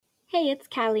Hey, it's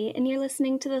Callie, and you're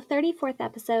listening to the 34th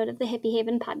episode of the Hippie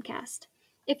Haven podcast.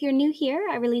 If you're new here,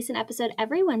 I release an episode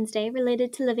every Wednesday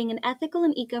related to living an ethical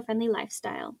and eco-friendly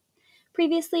lifestyle.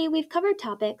 Previously, we've covered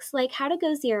topics like how to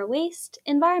go zero waste,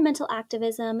 environmental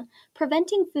activism,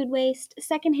 preventing food waste,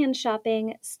 secondhand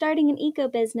shopping, starting an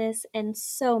eco-business, and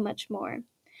so much more.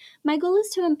 My goal is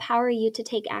to empower you to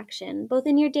take action, both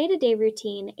in your day-to-day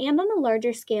routine and on a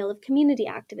larger scale of community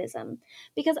activism,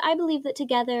 because I believe that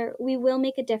together we will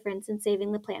make a difference in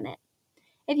saving the planet.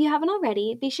 If you haven't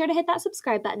already, be sure to hit that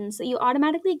subscribe button so you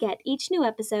automatically get each new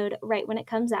episode right when it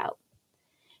comes out.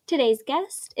 Today's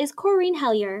guest is Corrine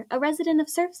Hellyer, a resident of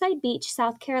Surfside Beach,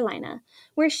 South Carolina,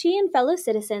 where she and fellow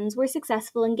citizens were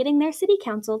successful in getting their city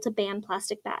council to ban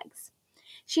plastic bags.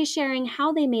 She's sharing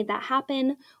how they made that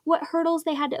happen, what hurdles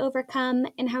they had to overcome,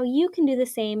 and how you can do the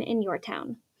same in your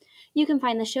town. You can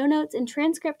find the show notes and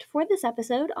transcript for this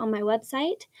episode on my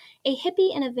website,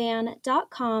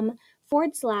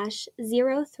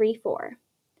 ahippieinavan.com/034.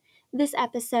 This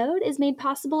episode is made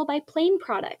possible by Plain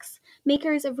Products,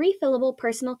 makers of refillable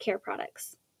personal care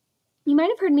products. You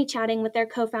might have heard me chatting with their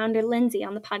co-founder Lindsay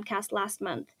on the podcast last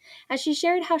month, as she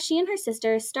shared how she and her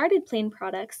sister started Plain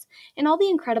Products and all the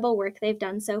incredible work they've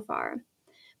done so far.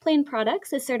 Plain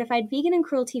Products is certified vegan and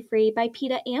cruelty-free by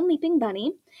PETA and Leaping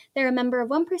Bunny. They're a member of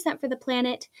 1% for the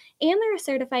Planet, and they're a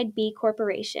certified B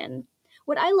Corporation.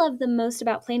 What I love the most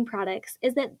about Plain Products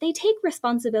is that they take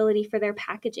responsibility for their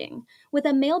packaging, with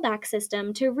a mail-back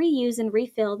system to reuse and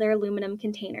refill their aluminum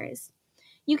containers.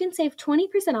 You can save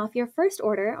 20% off your first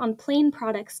order on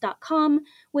plainproducts.com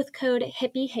with code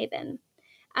HippieHaven.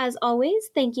 As always,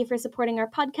 thank you for supporting our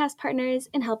podcast partners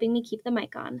and helping me keep the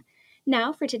mic on.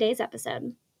 Now for today's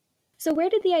episode. So where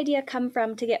did the idea come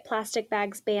from to get plastic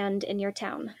bags banned in your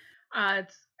town?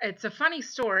 It's a funny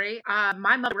story.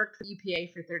 My mother worked for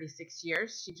EPA for 36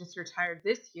 years. She just retired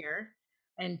this year.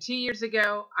 And 2 years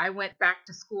ago, I went back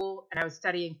to school and I was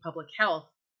studying public health.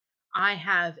 I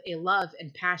have a love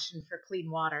and passion for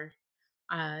clean water.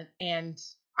 And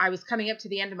I was coming up to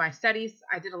the end of my studies.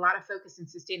 I did a lot of focus in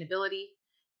sustainability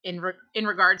in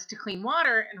regards to clean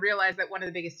water and realized that one of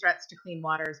the biggest threats to clean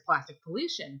water is plastic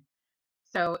pollution.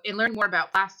 So in learning more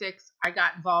about plastics, I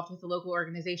got involved with a local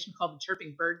organization called the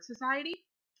Chirping Bird Society.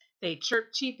 They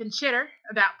chirp, cheep, and chitter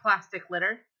about plastic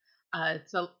litter.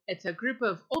 It's a group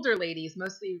of older ladies,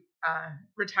 mostly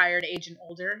retired age and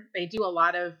older. They do a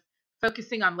lot of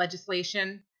focusing on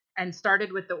legislation and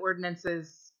started with the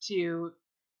ordinances to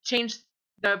change.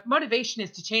 The motivation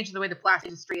is to change the way the plastic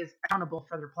industry is accountable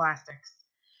for their plastics.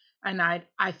 And I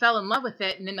fell in love with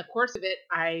it. And in the course of it,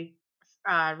 I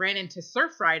ran into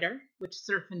Surfrider, which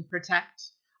serve and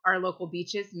protect our local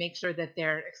beaches, make sure that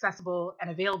they're accessible and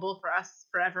available for us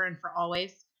forever and for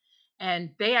always.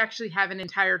 And they actually have an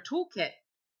entire toolkit,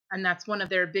 and that's one of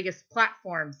their biggest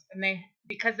platforms. And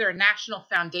because they're a national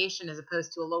foundation as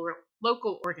opposed to a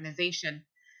local organization,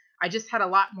 I just had a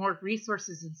lot more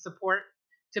resources and support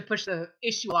to push the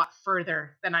issue a lot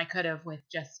further than I could have with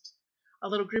just a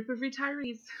little group of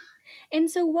retirees. And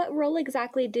so what role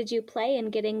exactly did you play in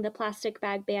getting the plastic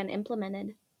bag ban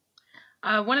implemented?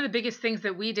 One of the biggest things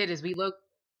that we did is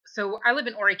so I live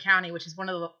in Horry County, which is one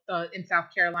of in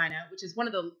South Carolina, which is one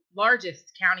of the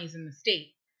largest counties in the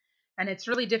state. And it's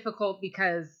really difficult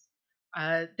because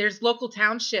there's local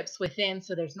townships within.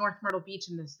 So there's North Myrtle Beach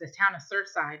and there's the town of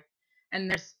Surfside. And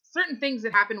there's certain things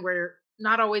that happen where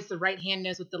not always the right hand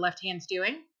knows what the left hand's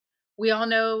doing. We all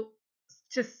know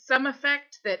to some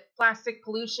effect that plastic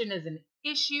pollution is an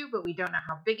issue, but we don't know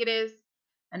how big it is.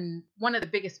 And one of the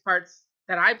biggest parts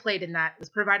that I played in that was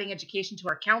providing education to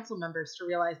our council members to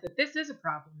realize that this is a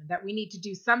problem and that we need to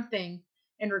do something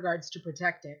in regards to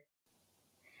protect it.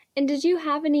 And did you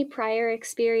have any prior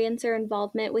experience or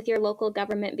involvement with your local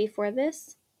government before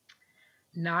this?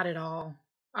 Not at all.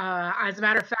 As a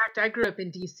matter of fact, I grew up in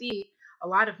DC. A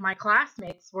lot of my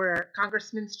classmates were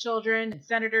congressmen's children and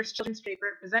senators' children, state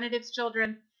representatives'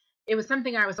 children. It was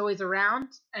something I was always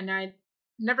around, and I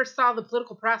never saw the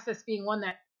political process being one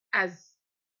that as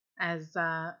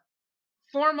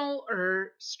formal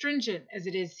or stringent as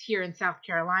it is here in South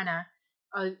Carolina.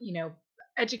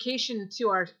 Education to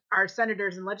our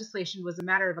senators and legislation was a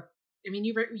matter of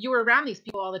you were around these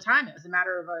people all the time. It was a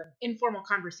matter of an informal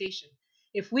conversation.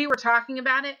 If we were talking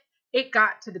about it, it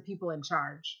got to the people in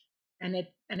charge, and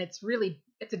it's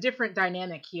a different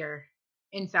dynamic here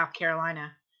in South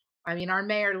Carolina. I mean, our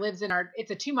mayor lives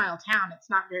it's a 2-mile town. It's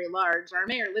not very large. Our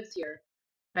mayor lives here,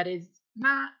 but is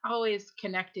not always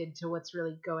connected to what's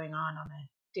really going on a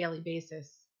daily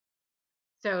basis.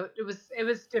 So it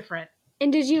was different.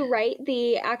 And did you write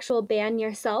the actual ban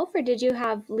yourself, or did you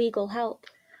have legal help?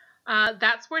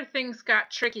 That's where things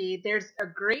got tricky. There's a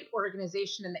great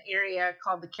organization in the area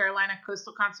called the Carolina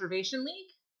Coastal Conservation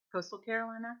League. Coastal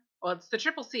Carolina? Well, it's the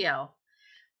Triple CL.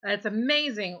 It's an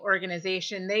amazing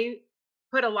organization. They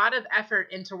put a lot of effort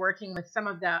into working with some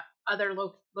of the other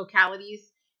localities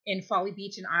in Folly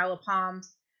Beach and Isle of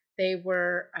Palms. They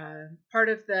were part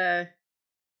of the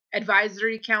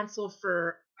advisory council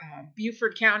for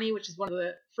Beaufort County, which is one of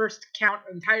the first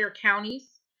entire counties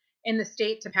in the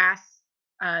state to pass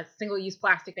single-use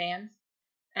plastic bans.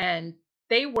 And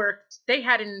they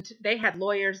had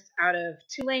lawyers out of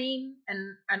Tulane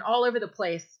and all over the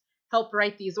place help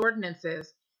write these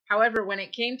ordinances. However, when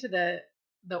it came to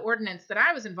the ordinance that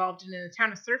I was involved in the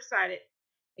town of Surfside,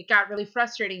 it got really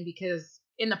frustrating because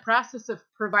in the process of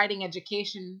providing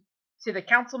education to the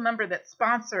council member that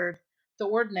sponsored the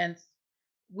ordinance,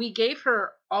 we gave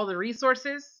her all the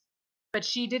resources, but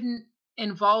she didn't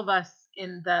involve us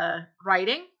in the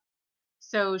writing.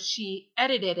 So she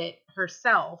edited it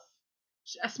herself.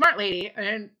 A smart lady,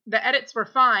 and the edits were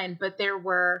fine, but there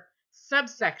were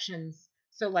subsections.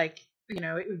 So it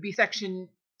would be section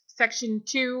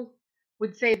 2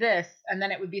 would say this, and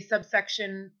then it would be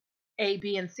subsection A,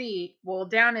 B, and C. Well,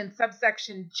 down in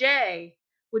subsection J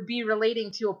would be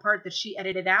relating to a part that she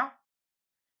edited out.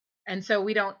 And so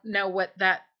we don't know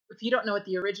if you don't know what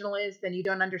the original is, then you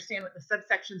don't understand what the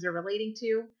subsections are relating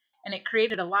to. And it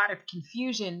created a lot of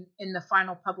confusion in the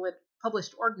final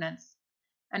published ordinance.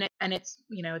 And it's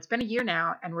been a year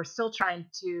now, and we're still trying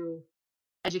to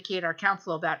educate our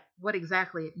council about what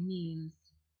exactly it means.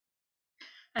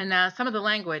 And some of the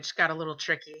language got a little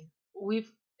tricky.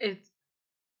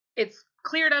 It's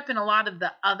cleared up in a lot of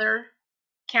the other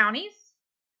counties.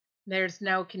 There's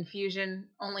no confusion,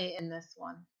 only in this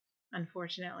one,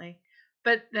 unfortunately.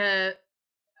 But the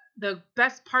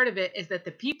best part of it is that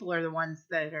the people are the ones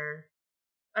that are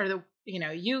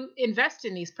you invest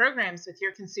in these programs with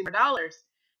your consumer dollars.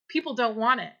 People don't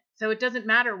want it. So it doesn't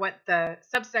matter what the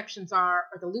subsections are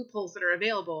or the loopholes that are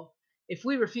available. If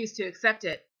we refuse to accept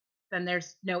it, then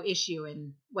there's no issue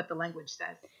in what the language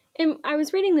says. And I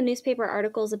was reading the newspaper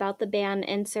articles about the ban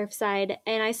in Surfside,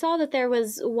 and I saw that there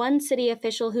was one city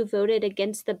official who voted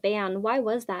against the ban. Why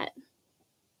was that?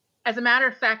 As a matter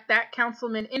of fact, that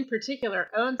councilman in particular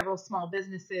owns several small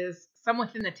businesses, some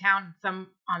within the town, some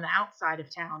on the outside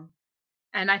of town.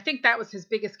 And I think that was his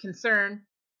biggest concern.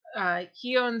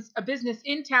 He owns a business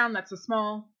in town that's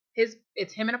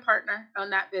it's him and a partner own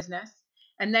that business.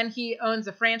 And then he owns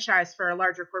a franchise for a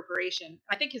larger corporation.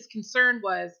 I think his concern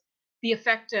was the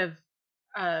effect of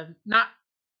not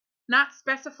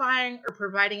specifying or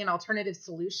providing an alternative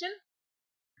solution.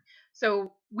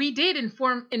 So we did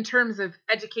inform in terms of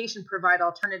education, provide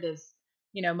alternatives,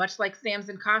 much like Sam's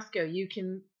and Costco. You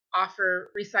can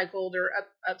offer recycled or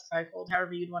upcycled,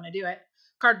 however you'd want to do it,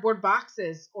 cardboard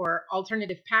boxes or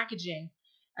alternative packaging.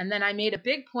 And then I made a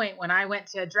big point when I went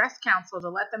to address council to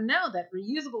let them know that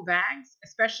reusable bags,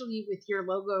 especially with your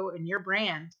logo and your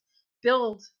brand,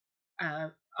 build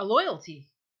a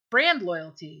brand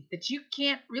loyalty that you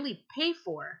can't really pay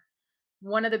for.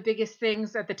 One of the biggest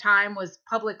things at the time was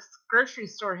Publix grocery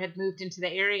store had moved into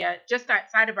the area just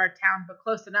outside of our town, but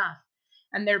close enough.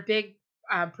 And their big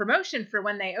promotion for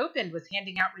when they opened was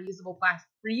handing out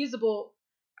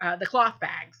the cloth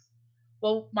bags.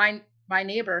 Well, my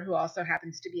neighbor, who also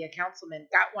happens to be a councilman,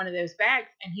 got one of those bags,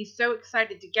 and he's so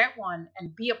excited to get one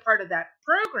and be a part of that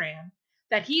program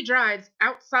that he drives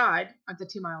outside. It's a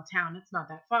 2-mile town. It's not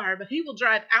that far, but he will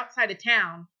drive outside of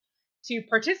town to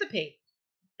participate.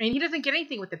 I mean, he doesn't get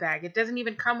anything with the bag. It doesn't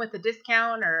even come with a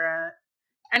discount or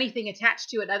anything attached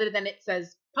to it other than it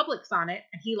says Publix on it,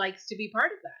 and he likes to be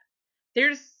part of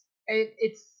that.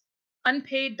 It's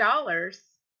unpaid dollars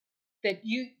that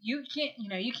you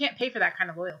can't pay for that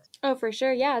kind of loyalty. Oh, for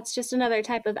sure. Yeah, it's just another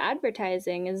type of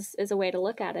advertising is a way to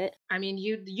look at it. I mean,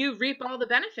 you reap all the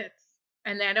benefits.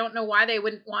 And I don't know why they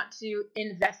wouldn't want to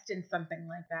invest in something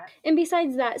like that. And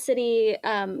besides that city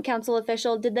council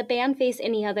official, did the ban face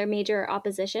any other major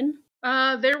opposition?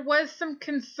 There was some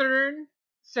concern.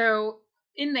 So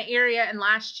in the area, and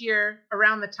last year,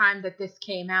 around the time that this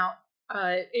came out,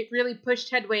 it really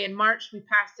pushed headway in March. We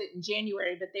passed it in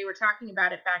January, but they were talking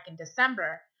about it back in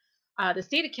December. The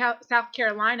state of South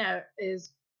Carolina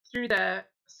is through the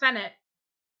Senate,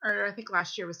 or I think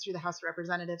last year was through the House of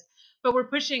Representatives, but we're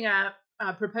pushing a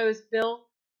proposed bill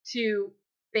to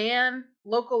ban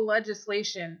local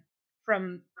legislation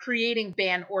from creating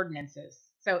ban ordinances.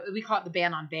 So we call it the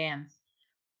ban on bans.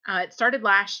 It started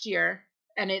last year,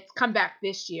 and it's come back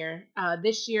this year.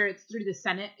 This year it's through the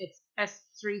Senate. It's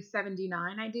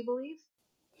S379, I do believe.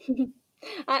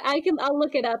 I'll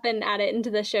look it up and add it into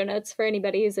the show notes for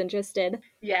anybody who's interested.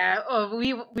 Yeah,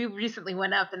 we recently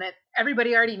went up, and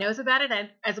everybody already knows about it. And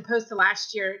as opposed to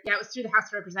last year, yeah, it was through the House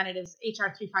of Representatives,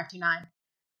 HR 3529.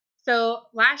 So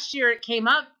last year it came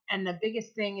up, and the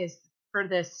biggest thing is for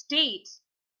the state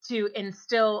to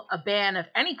instill a ban of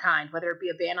any kind, whether it be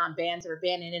a ban on bans or a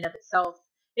ban in and of itself,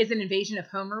 is an invasion of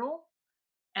home rule.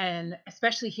 And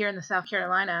especially here in the South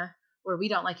Carolina, where we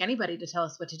don't like anybody to tell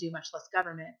us what to do, much less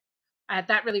government.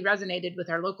 That really resonated with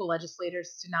our local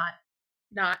legislators to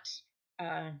not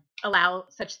allow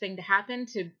such thing to happen,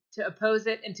 to oppose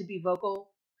it, and to be vocal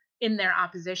in their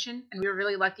opposition. And we were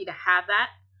really lucky to have that.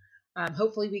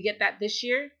 Hopefully, we get that this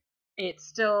year. It's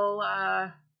still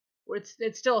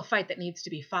it's still a fight that needs to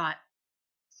be fought.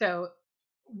 So,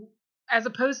 as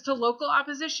opposed to local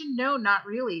opposition, no, not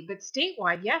really. But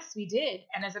statewide, yes, we did.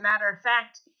 And as a matter of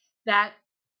fact, that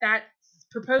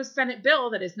proposed Senate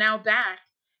bill that is now back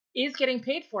is getting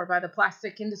paid for by the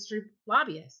plastic industry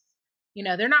lobbyists.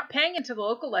 They're not paying into the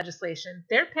local legislation;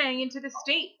 they're paying into the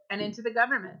state and into the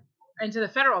government, into the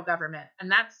federal government,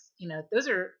 and that's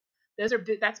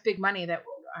that's big money that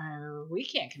we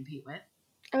can't compete with.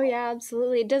 Oh yeah,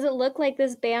 absolutely. Does it look like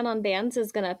this ban on bans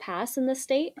is going to pass in the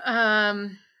state? Last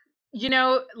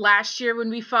year when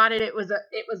we fought it, it was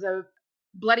a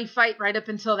bloody fight right up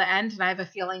until the end, and I have a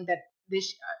feeling that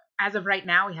this, as of right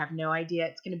now, we have no idea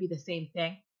it's going to be the same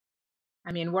thing.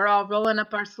 I mean, we're all rolling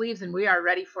up our sleeves, and we are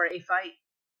ready for a fight.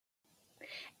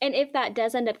 And if that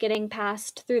does end up getting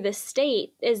passed through the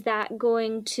state, is that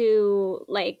going to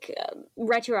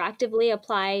retroactively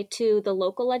apply to the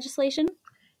local legislation?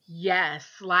 Yes.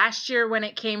 Last year when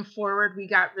it came forward, we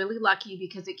got really lucky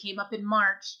because it came up in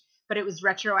March, but it was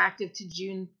retroactive to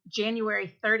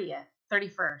January 30th,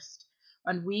 31st.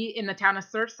 And we in the town of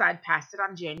Surfside passed it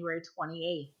on January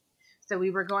 28th. So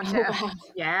we were going to,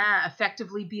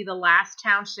 effectively be the last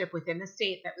township within the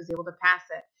state that was able to pass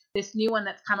it. This new one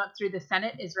that's come up through the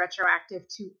Senate is retroactive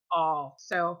to all.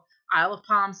 So Isle of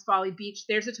Palms, Folly Beach,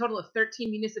 there's a total of 13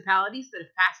 municipalities that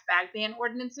have passed bag ban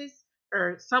ordinances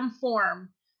or some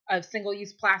form of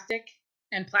single-use plastic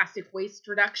and plastic waste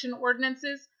reduction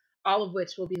ordinances, all of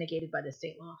which will be negated by the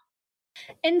state law.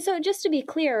 And so just to be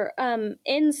clear,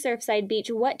 in Surfside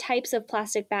Beach, what types of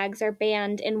plastic bags are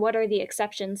banned and what are the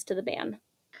exceptions to the ban?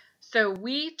 So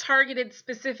we targeted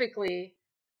specifically,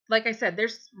 like I said,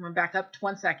 I'm going to back up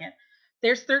 1 second.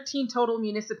 There's 13 total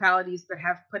municipalities that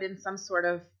have put in some sort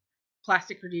of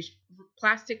plastic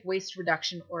waste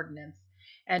reduction ordinance.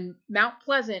 And Mount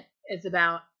Pleasant is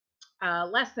about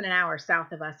less than an hour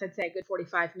south of us. I'd say a good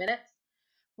 45 minutes.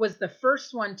 Was the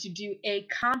first one to do a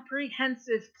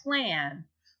comprehensive plan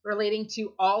relating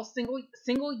to all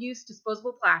single-use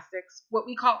disposable plastics, what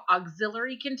we call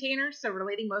auxiliary containers, so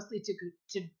relating mostly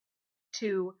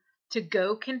to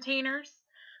go containers,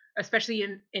 especially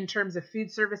in terms of food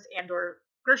service and or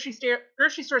grocery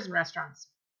stores and restaurants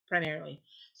primarily.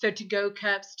 So to go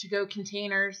cups, to go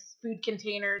containers, food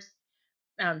containers,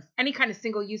 any kind of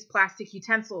single-use plastic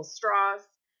utensils, straws.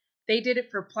 They did it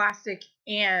for plastic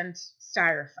and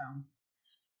styrofoam.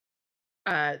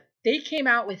 They came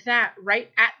out with that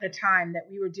right at the time that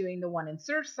we were doing the one in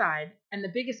Surfside. And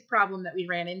the biggest problem that we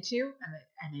ran into,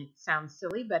 and it sounds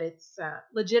silly, but it's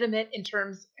legitimate in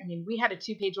terms, I mean, we had a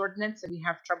 2-page ordinance and we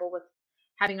have trouble with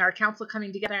having our council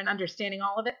coming together and understanding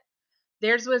all of it.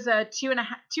 Theirs was a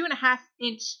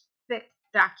 2.5-inch thick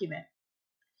document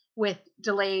with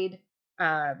delayed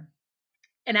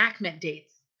enactment dates.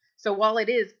 So while it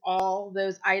is all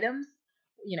those items,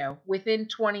 within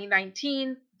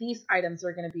 2019, these items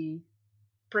are going to be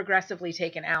progressively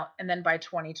taken out. And then by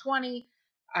 2020,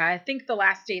 I think the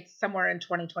last date's somewhere in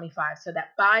 2025. So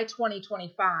that by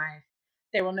 2025,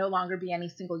 there will no longer be any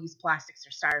single-use plastics or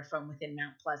styrofoam within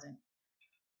Mount Pleasant.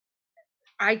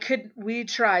 We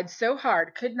tried so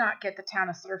hard, could not get the town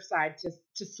of Surfside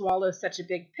to swallow such a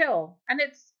big pill. And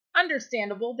it's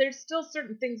understandable. There's still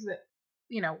certain things that,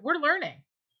 we're learning.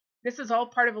 This is all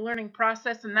part of a learning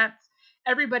process, and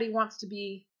everybody wants to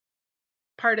be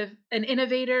part of an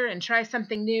innovator and try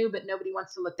something new, but nobody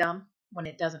wants to look dumb when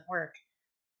it doesn't work.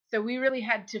 So we really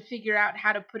had to figure out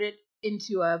how to put it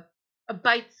into a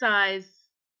bite-size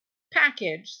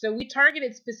package. So we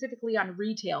targeted specifically on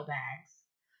retail bags,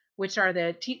 which are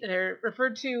they're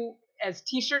referred to as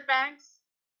t-shirt bags,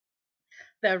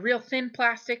 the real thin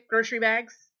plastic grocery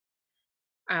bags,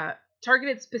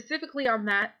 targeted specifically on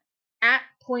that at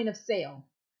point of sale.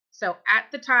 So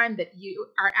at the time that you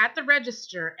are at the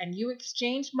register and you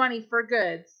exchange money for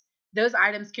goods, those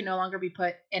items can no longer be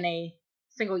put in a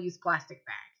single-use plastic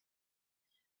bag.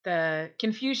 The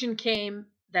confusion came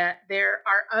that there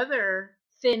are other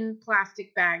thin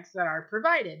plastic bags that are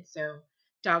provided. So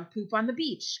dog poop on the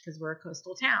beach because we're a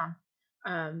coastal town,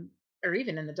 or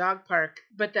even in the dog park.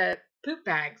 But the poop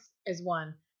bags is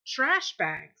one. Trash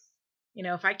bags.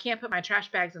 If I can't put my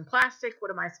trash bags in plastic,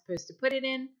 what am I supposed to put it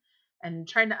in? And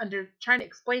trying to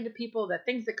explain to people that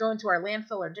things that go into our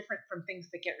landfill are different from things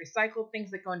that get recycled. Things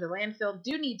that go into landfill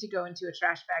do need to go into a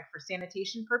trash bag for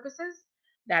sanitation purposes.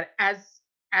 That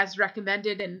as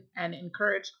recommended and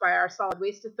encouraged by our Solid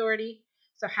Waste Authority.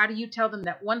 So how do you tell them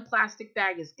that one plastic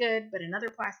bag is good, but another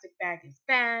plastic bag is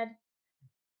bad?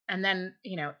 And then,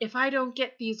 if I don't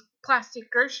get these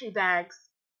plastic grocery bags,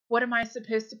 what am I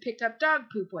supposed to pick up dog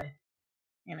poop with?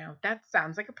 That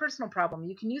sounds like a personal problem.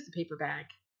 You can use a paper bag.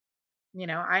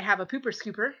 I have a pooper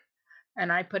scooper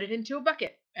and I put it into a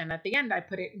bucket. And at the end, I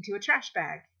put it into a trash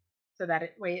bag so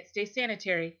that way it stays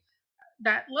sanitary.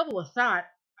 That level of thought,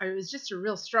 it was just a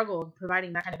real struggle in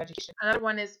providing that kind of education. Another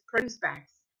one is produce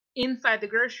bags inside the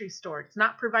grocery store. It's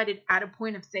not provided at a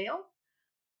point of sale.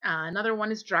 Another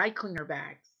one is dry cleaner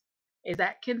bags. Is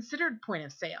that considered point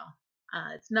of sale?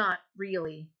 It's not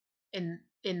really in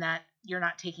that you're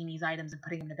not taking these items and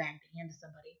putting them in a bag to hand to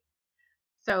somebody.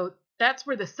 So that's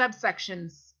where the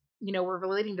subsections, were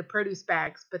relating to produce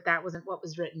bags, but that wasn't what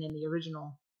was written in the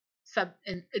original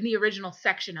in the original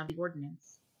section of the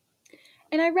ordinance.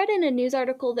 And I read in a news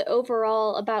article that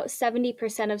overall about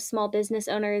 70% of small business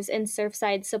owners in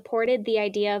Surfside supported the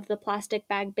idea of the plastic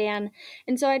bag ban.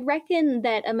 And so I'd reckon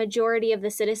that a majority of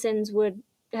the citizens would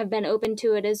have been open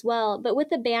to it as well. But with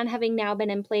the ban having now been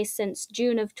in place since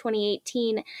June of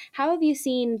 2018, how have you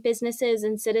seen businesses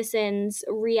and citizens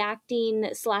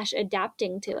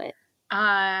reacting/adapting to it?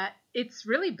 It's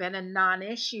really been a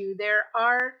non-issue.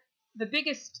 The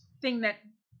biggest thing that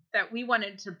we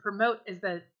wanted to promote is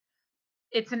that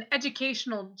it's an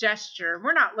educational gesture.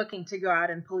 We're not looking to go out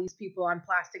and police people on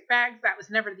plastic bags. That was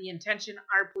never the intention.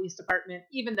 Our police department,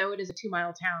 even though it is a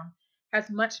 2-mile town, has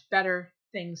much better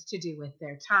things to do with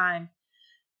their time.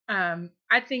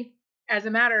 I think, as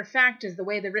a matter of fact, as the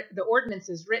way the ordinance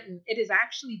is written, it is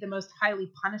actually the most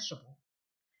highly punishable.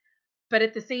 But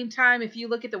at the same time, if you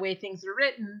look at the way things are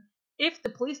written, if the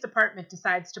police department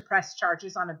decides to press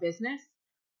charges on a business,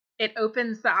 it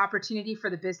opens the opportunity for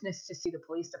the business to sue the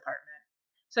police department.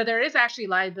 So there is actually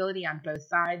liability on both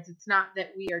sides. It's not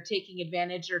that we are taking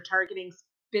advantage or targeting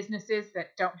businesses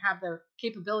that don't have the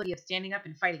capability of standing up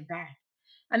and fighting back.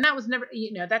 And that was never,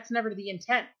 that's never the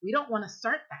intent. We don't want to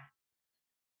start that.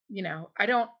 I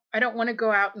don't want to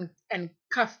go out and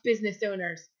cuff business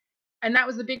owners. And that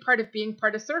was a big part of being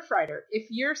part of Surfrider. If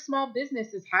your small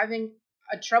business is having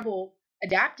a trouble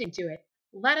adapting to it,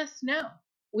 let us know.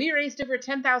 We raised over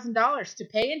 $10,000 to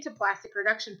pay into plastic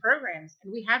reduction programs,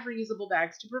 and we have reusable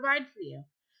bags to provide for you.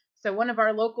 So one of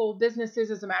our local businesses,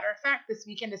 as a matter of fact, this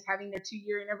weekend is having their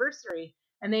 2-year anniversary,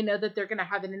 and they know that they're going to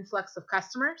have an influx of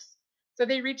customers. So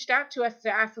they reached out to us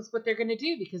to ask us what they're going to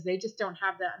do because they just don't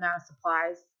have the amount of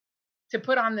supplies to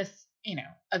put on this,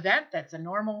 event that's a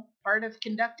normal part of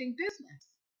conducting business.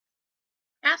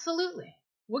 Absolutely.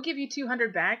 We'll give you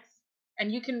 200 bags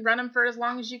and you can run them for as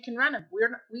long as you can run them.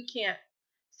 We can't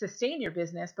sustain your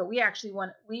business, but we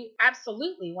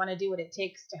absolutely want to do what it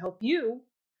takes to help you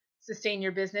sustain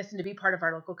your business and to be part of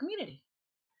our local community.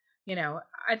 I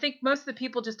think most of the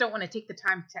people just don't want to take the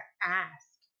time to ask.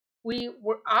 We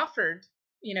were offered,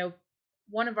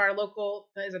 one of our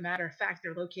local, as a matter of fact,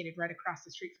 they're located right across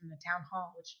the street from the town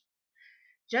hall, which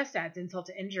just adds insult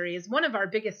to injury, is one of our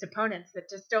biggest opponents that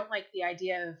just don't like the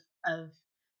idea of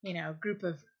group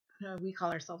of, we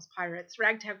call ourselves pirates,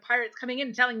 ragtag pirates coming in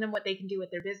and telling them what they can do with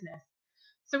their business.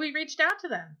 So we reached out to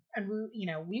them and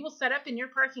we will set up in your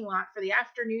parking lot for the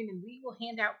afternoon and we will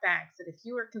hand out bags that if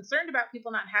you are concerned about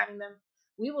people not having them,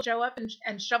 we will show up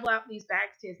and shovel out these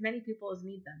bags to as many people as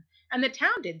need them. And the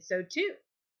town did so too.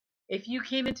 If you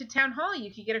came into town hall,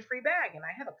 you could get a free bag. And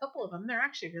I have a couple of them. They're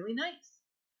actually really nice.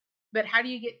 But how do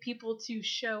you get people to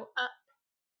show up?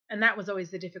 And that was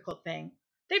always the difficult thing.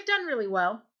 They've done really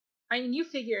well. I mean, you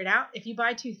figure it out. If you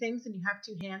buy 2 things and you have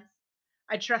 2 hands,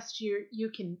 I trust you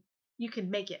can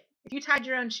make it. If you tied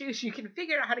your own shoes, you can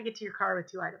figure out how to get to your car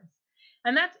with 2 items.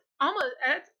 And that's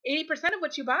 80% of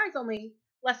what you buy is only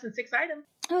less than 6 items.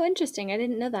 Oh, interesting. I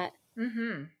didn't know that.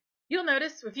 Mm-hmm. You'll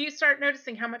notice, if you start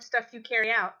noticing how much stuff you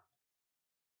carry out,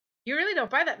 you really don't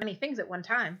buy that many things at one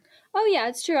time. Oh, yeah,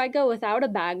 it's true. I go without a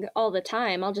bag all the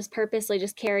time. I'll just purposely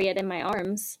just carry it in my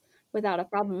arms without a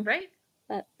problem. Right.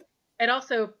 But it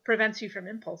also prevents you from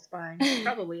impulse buying.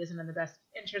 Probably isn't in the best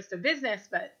interest of business,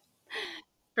 but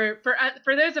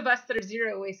For those of us that are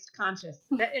zero waste conscious,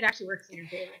 that it actually works in your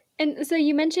favor. And so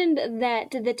you mentioned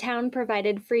that the town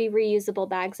provided free reusable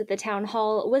bags at the town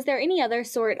hall. Was there any other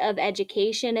sort of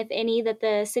education, if any, that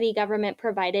the city government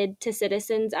provided to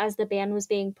citizens as the ban was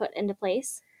being put into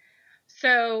place?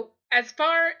 So as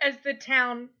far as the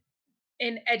town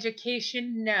in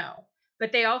education, no.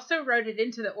 But they also wrote it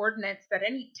into the ordinance that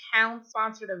any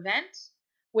town-sponsored event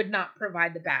would not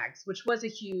provide the bags, which was a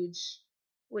huge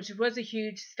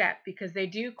step because they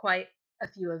do quite a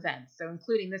few events. So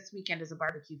including this weekend is a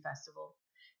barbecue festival.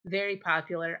 Very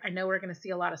popular. I know we're going to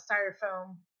see a lot of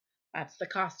styrofoam. That's the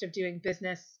cost of doing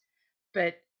business,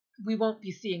 but we won't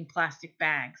be seeing plastic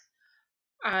bags.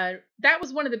 That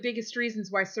was one of the biggest reasons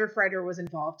why Surfrider was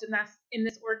involved in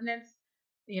this ordinance.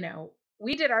 You know,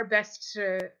 we did our best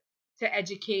to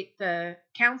educate the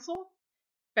council,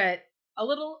 but a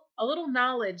little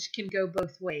knowledge can go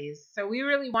both ways. So we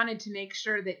really wanted to make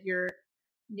sure that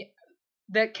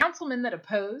the councilman that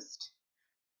opposed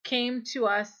came to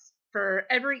us for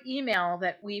every email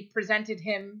that we presented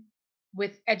him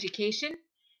with education.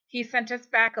 He sent us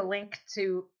back a link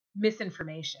to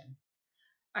misinformation.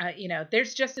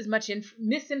 There's just as much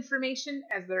misinformation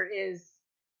as there is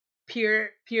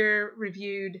peer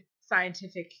reviewed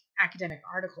scientific academic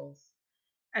articles.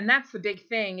 And that's the big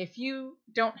thing. If you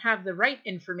don't have the right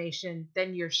information,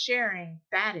 then you're sharing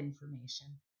bad information.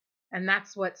 And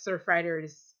that's what Surfrider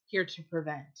is here to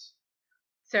prevent.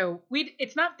 So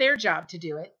it's not their job to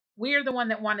do it. We're the one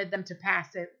that wanted them to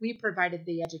pass it. We provided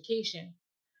the education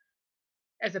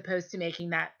as opposed to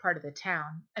making that part of the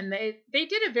town. And they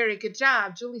did a very good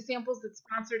job. Julie Samples that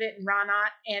sponsored it and Ron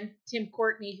Ott and Tim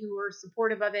Courtney, who were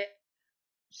supportive of it,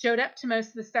 showed up to most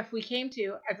of the stuff we came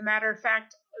to. As a matter of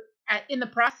fact, in the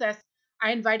process,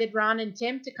 I invited Ron and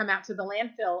Tim to come out to the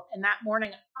landfill. And that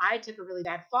morning, I took a really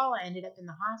bad fall. I ended up in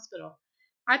the hospital.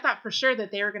 I thought for sure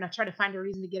that they were going to try to find a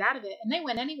reason to get out of it. And they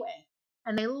went anyway.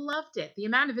 And they loved it. The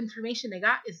amount of information they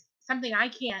got is something I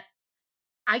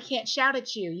can't shout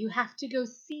at you. You have to go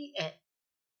see it.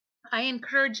 I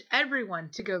encourage everyone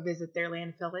to go visit their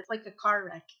landfill. It's like a car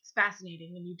wreck. It's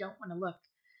fascinating and you don't want to look.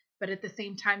 But at the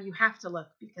same time, you have to look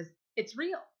because it's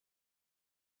real.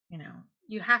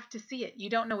 You have to see it. You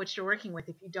don't know what you're working with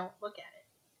if you don't look at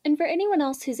it. And for anyone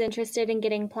else who's interested in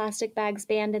getting plastic bags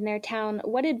banned in their town,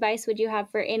 what advice would you have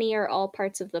for any or all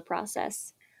parts of the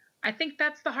process? I think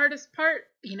that's the hardest part.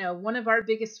 One of our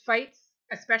biggest fights,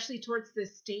 especially towards the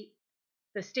state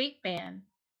ban,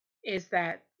 is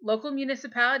that local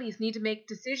municipalities need to make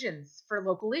decisions for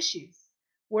local issues.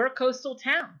 We're a coastal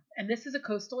town, and this is a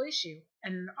coastal issue,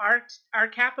 and our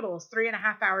capital is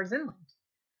 3.5 hours inland.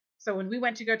 So when we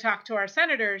went to go talk to our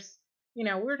senators, we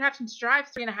were having to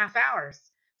drive 3.5 hours.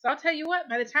 So I'll tell you what,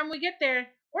 by the time we get there,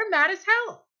 we're mad as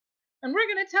hell, and we're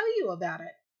going to tell you about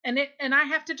it. And I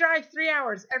have to drive 3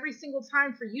 hours every single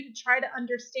time for you to try to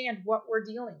understand what we're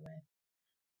dealing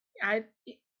with.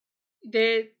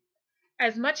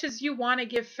 As much as you want to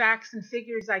give facts and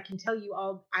figures, I can tell you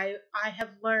all, I have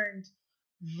learned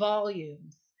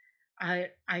volumes.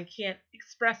 I can't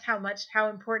express how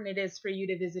important it is for you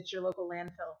to visit your local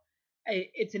landfill.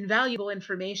 It's invaluable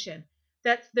information.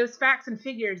 Those facts and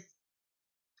figures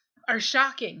are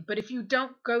shocking, but if you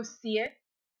don't go see it,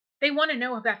 they want to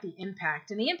know about the impact,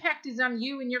 and the impact is on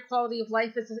you and your quality of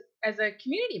life as a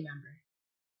community member.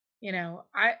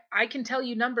 I can tell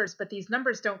you numbers, but these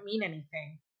numbers don't mean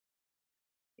anything.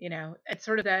 It's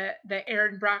sort of the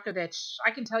Aaron Brockovich. I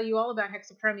can tell you all about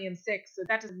hexachromium 6, so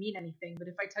that doesn't mean anything. But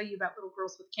if I tell you about little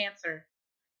girls with cancer,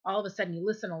 all of a sudden you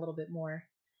listen a little bit more.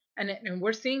 And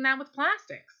we're seeing that with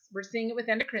plastics. We're seeing it with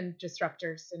endocrine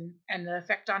disruptors and the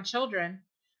effect on children.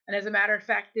 And as a matter of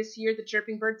fact, this year the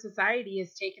Chirping Bird Society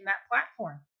has taken that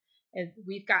platform. And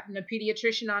we've gotten a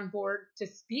pediatrician on board to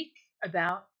speak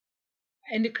about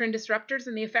endocrine disruptors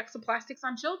and the effects of plastics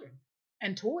on children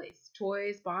and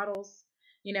toys, bottles.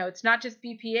 It's not just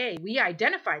BPA. We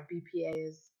identified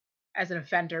BPA as an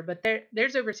offender, but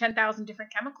there's over 10,000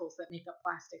 different chemicals that make up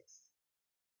plastics.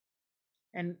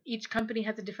 And each company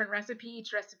has a different recipe.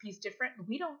 Each recipe is different. And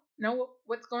we don't know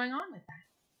what's going on with that.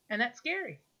 And that's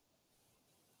scary.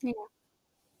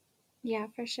 Yeah,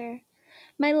 for sure.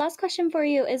 My last question for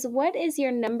you is, what is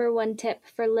your number one tip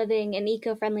for living an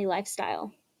eco-friendly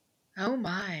lifestyle? Oh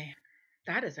my,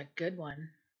 that is a good one.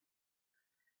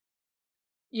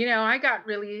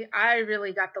 I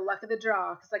really got the luck of the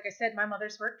draw because, like I said, my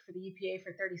mother's worked for the EPA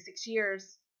for 36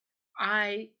 years.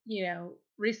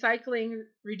 Recycling,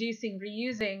 reducing,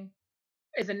 reusing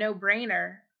is a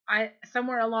no-brainer.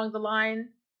 Somewhere along the line,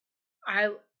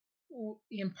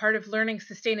 in part of learning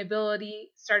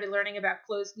sustainability, started learning about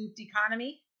closed-loop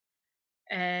economy.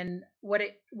 and what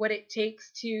it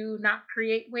takes to not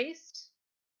create waste.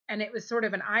 And it was sort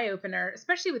of an eye opener,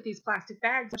 especially with these plastic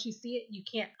bags. Once you see it, you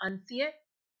can't unsee it.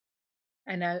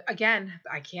 And again,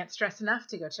 I can't stress enough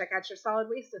to go check out your solid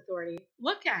waste authority.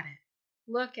 Look at it.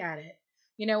 Look at it.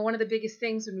 One of the biggest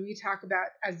things when we talk about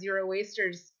as zero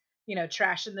wasters,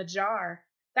 trash in the jar,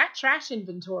 that trash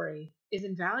inventory is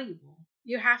invaluable.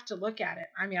 You have to look at it.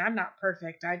 I mean, I'm not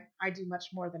perfect. I do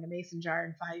much more than a mason jar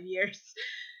in 5 years.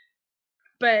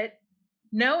 But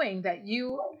knowing that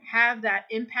you have that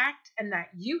impact and that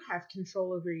you have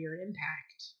control over your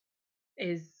impact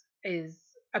is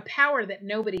a power that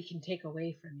nobody can take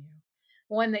away from you.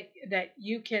 One that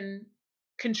you can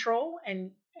control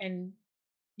and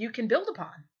you can build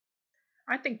upon.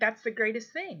 I think that's the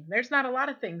greatest thing. There's not a lot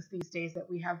of things these days that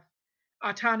we have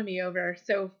autonomy over.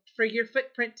 So for your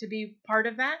footprint to be part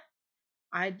of that,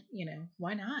 why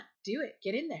not? Do it.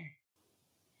 Get in there.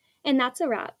 And that's a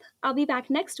wrap. I'll be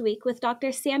back next week with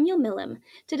Dr. Samuel Millam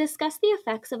to discuss the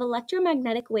effects of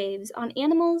electromagnetic waves on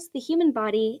animals, the human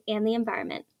body, and the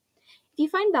environment. If you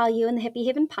find value in the Hippie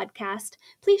Haven podcast,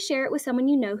 please share it with someone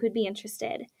you know who'd be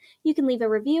interested. You can leave a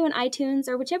review on iTunes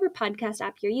or whichever podcast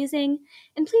app you're using,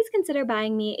 and please consider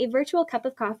buying me a virtual cup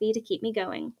of coffee to keep me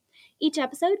going. Each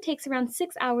episode takes around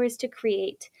 6 hours to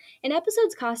create, and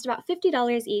episodes cost about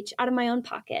 $50 each out of my own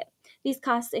pocket. These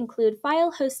costs include file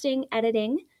hosting,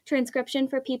 editing, transcription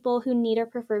for people who need or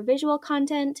prefer visual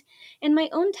content, and my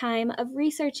own time of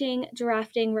researching,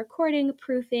 drafting, recording,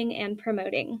 proofing, and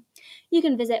promoting. You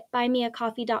can visit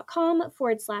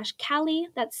buymeacoffee.com/Callie,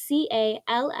 that's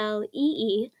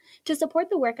CALLEE, to support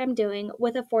the work I'm doing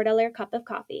with a $4 cup of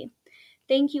coffee.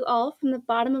 Thank you all from the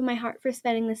bottom of my heart for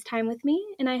spending this time with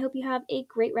me, and I hope you have a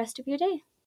great rest of your day.